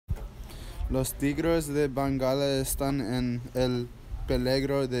Los tigres de Bengala están en el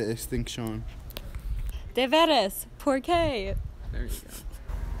peligro de extinción. ¿De veras? ¿Por qué? There you go.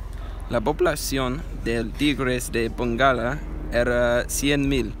 La población de tigres de Bengala era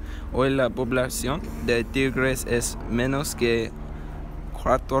 100,000. Hoy la población de tigres es menos que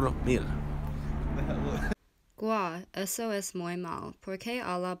 4,000. Guau, eso es muy mal. ¿Por qué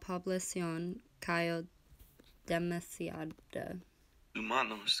a la población cayó demasiada?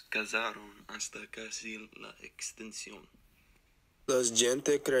 Humanos cazaron hasta casi la extinción. La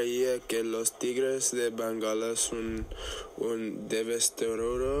gente creía que los tigres de Bengala son un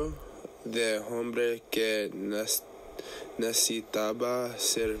devastador de hombre que necesitaba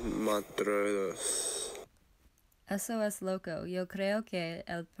ser matados. Eso es loco. Yo creo que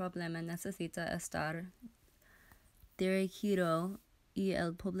el problema necesita estar dirigido y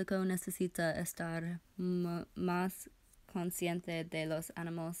el público necesita estar más consciente de los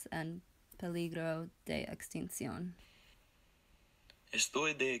animales en peligro de extinción.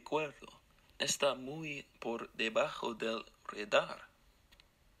 Estoy de acuerdo. Está muy por debajo del radar.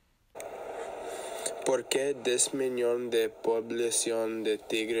 ¿Por qué disminución de población de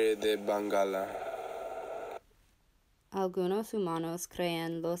tigre de Bengala? Algunos humanos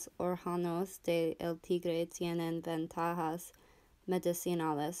creen los órganos del tigre tienen ventajas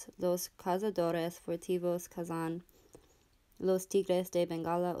medicinales. Los cazadores furtivos cazan los tigres de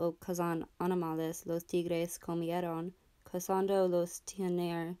Bengala o cazan animales. Los tigres comieron, cazando los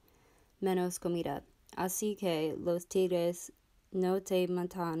tener menos comida. Así que los tigres no te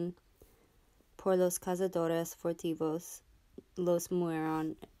matan por los cazadores furtivos, los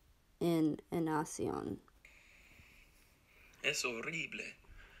mueren en inanición. Es horrible.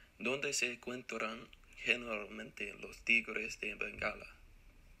 ¿Dónde se encuentran generalmente los tigres de Bengala?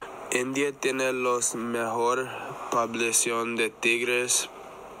 India tiene la mejor población de tigres,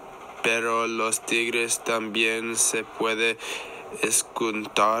 pero los tigres también se pueden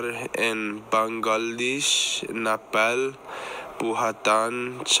encontrar en Bangladesh, Nepal,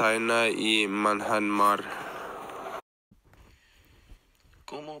 Bután, China y Myanmar.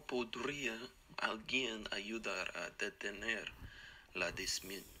 ¿Cómo podría alguien ayudar a detener la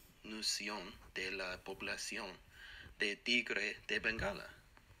disminución de la población de tigre de Bengala?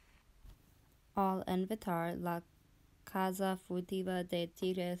 Al evitar la caza furtiva de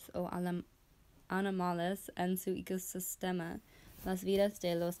tigres o animales en su ecosistema, las vidas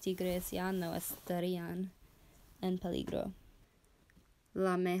de los tigres ya no estarían en peligro.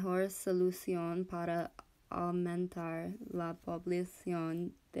 La mejor solución para aumentar la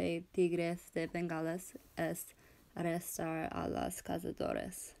población de tigres de Bengala es arrestar a los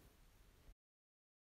cazadores.